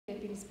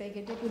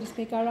Speaker. Deputy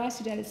Speaker, I rise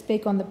today to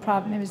speak on the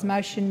private member's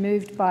motion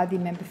moved by the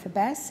member for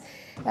Bass,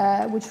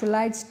 which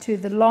relates to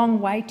the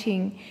long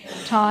waiting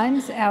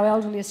times our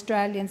elderly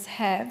Australians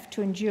have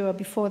to endure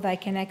before they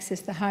can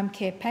access the home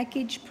care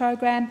package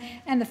program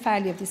and the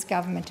failure of this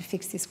government to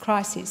fix this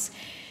crisis.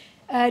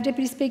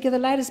 Deputy Speaker, the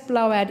latest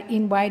blowout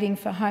in waiting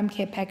for home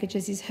care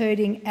packages is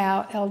hurting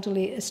our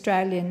elderly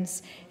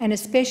Australians, and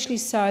especially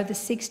so the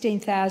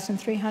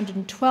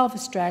 16,312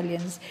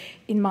 Australians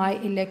in my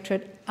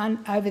electorate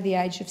over the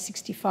age of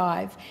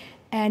 65,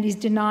 and is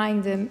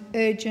denying them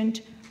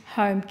urgent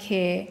home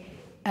care.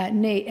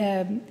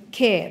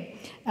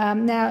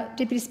 Now,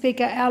 Deputy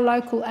Speaker, our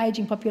local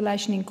ageing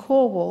population in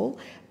Calwell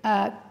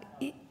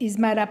is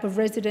made up of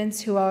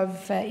residents who are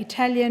of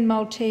Italian,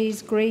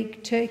 Maltese,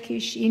 Greek,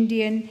 Turkish,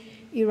 Indian,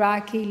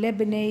 Iraqi,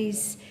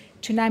 Lebanese,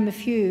 to name a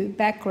few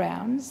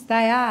backgrounds.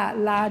 They are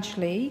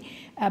largely,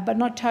 but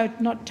not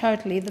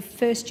totally, the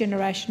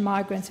first-generation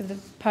migrants of the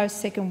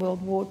post-Second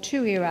World War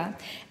II era,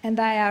 and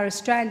they are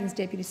Australians,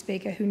 Deputy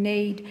Speaker, who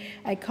need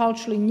a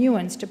culturally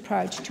nuanced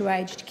approach to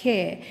aged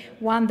care,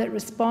 one that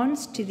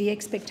responds to the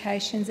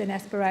expectations and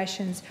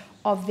aspirations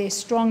of their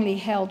strongly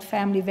held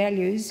family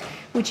values,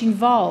 which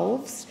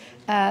involves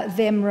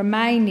them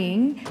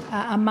remaining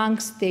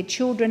amongst their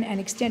children and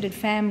extended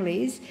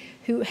families,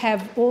 who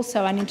have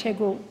also an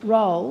integral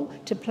role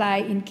to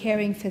play in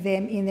caring for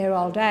them in their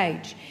old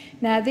age.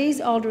 Now,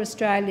 these older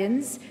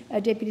Australians,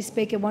 Deputy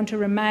Speaker, want to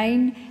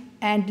remain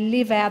and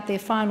live out their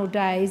final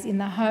days in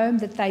the home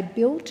that they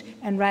built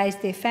and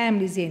raised their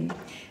families in,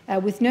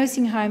 with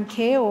nursing home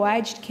care or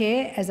aged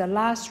care as a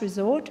last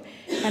resort.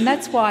 And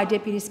that's why,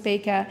 Deputy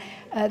Speaker,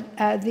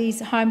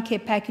 these home care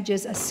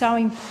packages are so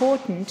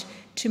important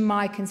to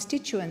my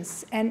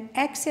constituents, and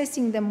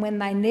accessing them when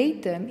they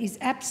need them is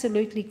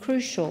absolutely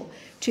crucial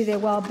to their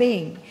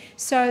well-being.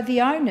 So the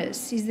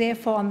onus is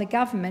therefore on the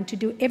government to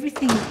do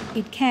everything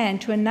it can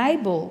to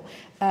enable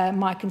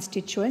my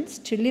constituents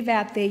to live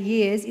out their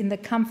years in the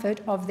comfort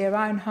of their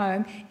own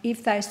home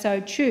if they so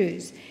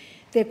choose.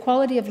 Their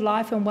quality of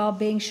life and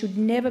well-being should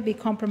never be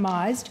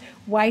compromised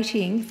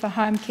waiting for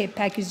home care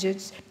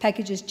packages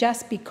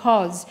just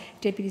because,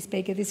 Deputy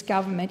Speaker, this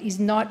government is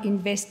not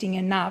investing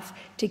enough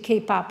to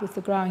keep up with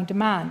the growing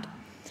demand.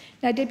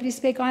 Now, Deputy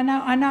Speaker, I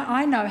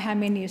know how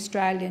many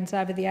Australians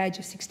over the age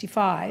of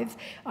 65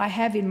 I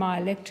have in my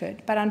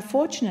electorate, but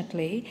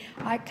unfortunately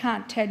I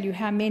can't tell you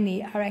how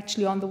many are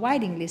actually on the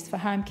waiting list for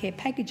home care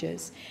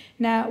packages.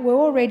 Now, we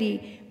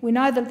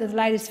know that the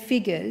latest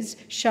figures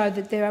show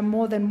that there are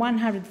more than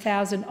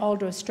 100,000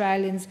 older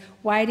Australians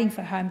waiting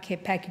for home care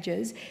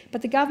packages,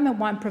 but the government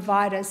won't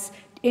provide us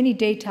any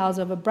details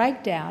of a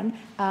breakdown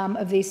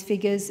of these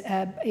figures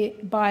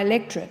by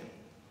electorate.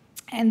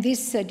 And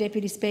this,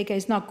 Deputy Speaker,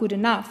 is not good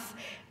enough,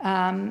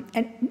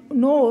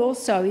 nor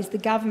also is the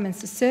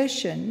government's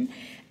assertion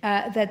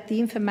that the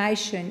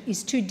information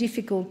is too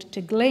difficult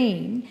to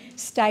glean,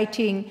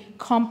 stating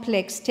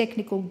complex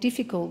technical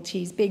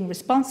difficulties being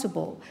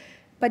responsible.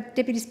 But,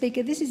 Deputy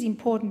Speaker, this is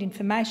important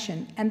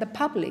information, and the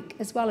public,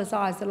 as well as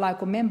I as the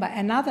local member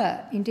and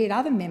indeed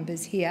other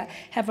members here,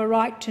 have a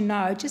right to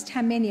know just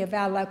how many of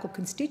our local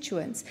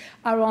constituents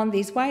are on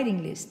these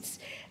waiting lists,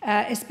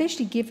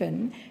 especially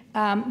given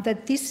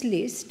that this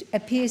list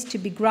appears to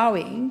be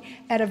growing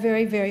at a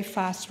very, very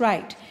fast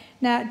rate.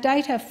 Now,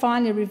 data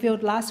finally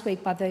revealed last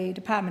week by the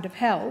Department of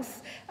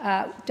Health,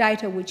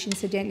 data which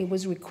incidentally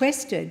was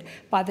requested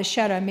by the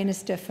Shadow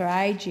Minister for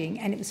Ageing,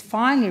 and it was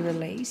finally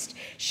released,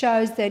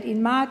 shows that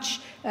in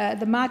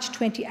the March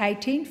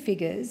 2018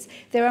 figures,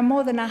 there are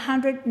more than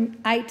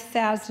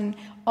 108,000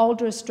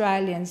 older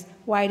Australians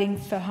waiting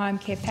for home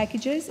care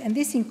packages, and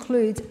this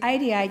includes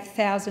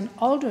 88,000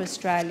 older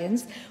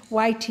Australians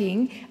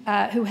waiting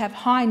who have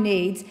high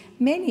needs,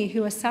 many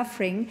who are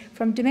suffering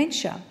from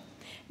dementia.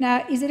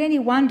 Now, is it any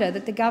wonder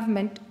that the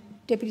government,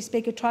 Deputy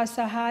Speaker, tries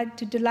so hard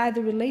to delay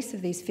the release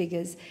of these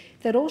figures?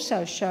 That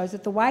also shows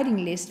that the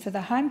waiting list for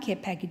the home care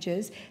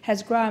packages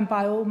has grown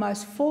by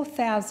almost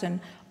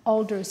 4,000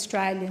 older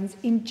Australians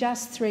in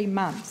just 3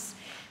 months,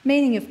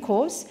 meaning, of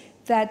course,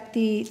 that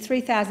the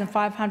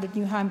 3,500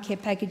 new home care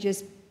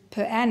packages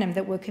per annum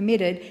that were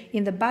committed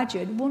in the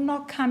budget will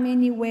not come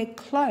anywhere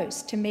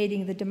close to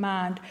meeting the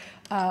demand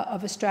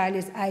of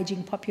Australia's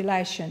ageing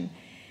population.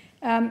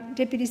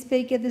 Deputy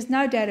Speaker, there's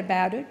no doubt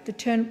about it. The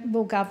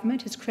Turnbull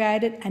government has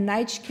created an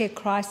aged care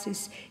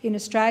crisis in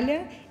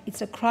Australia.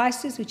 It's a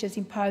crisis which has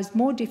imposed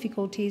more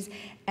difficulties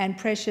and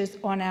pressures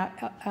on our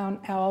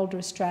older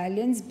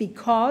Australians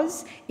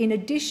because, in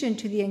addition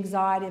to the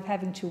anxiety of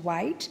having to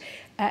wait,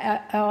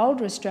 our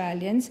older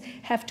Australians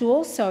have to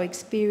also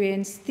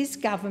experience this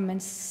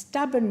government's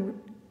stubborn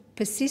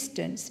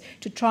persistence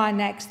to try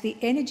and axe the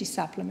energy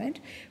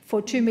supplement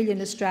for 2 million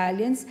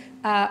Australians,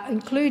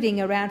 including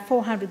around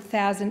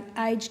 400,000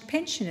 aged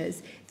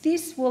pensioners.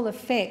 This will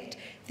affect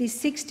the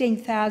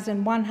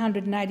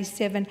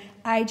 16,187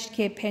 aged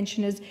care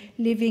pensioners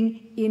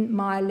living in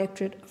my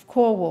electorate of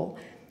Calwell.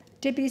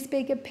 Deputy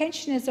Speaker,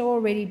 pensioners are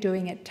already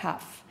doing it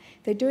tough.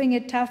 They're doing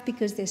it tough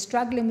because they're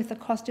struggling with the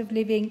cost of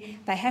living.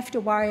 They have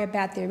to worry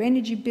about their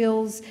energy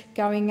bills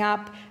going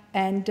up,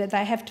 and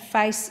they have to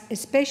face,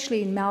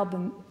 especially in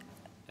Melbourne.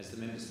 As the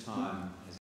member's time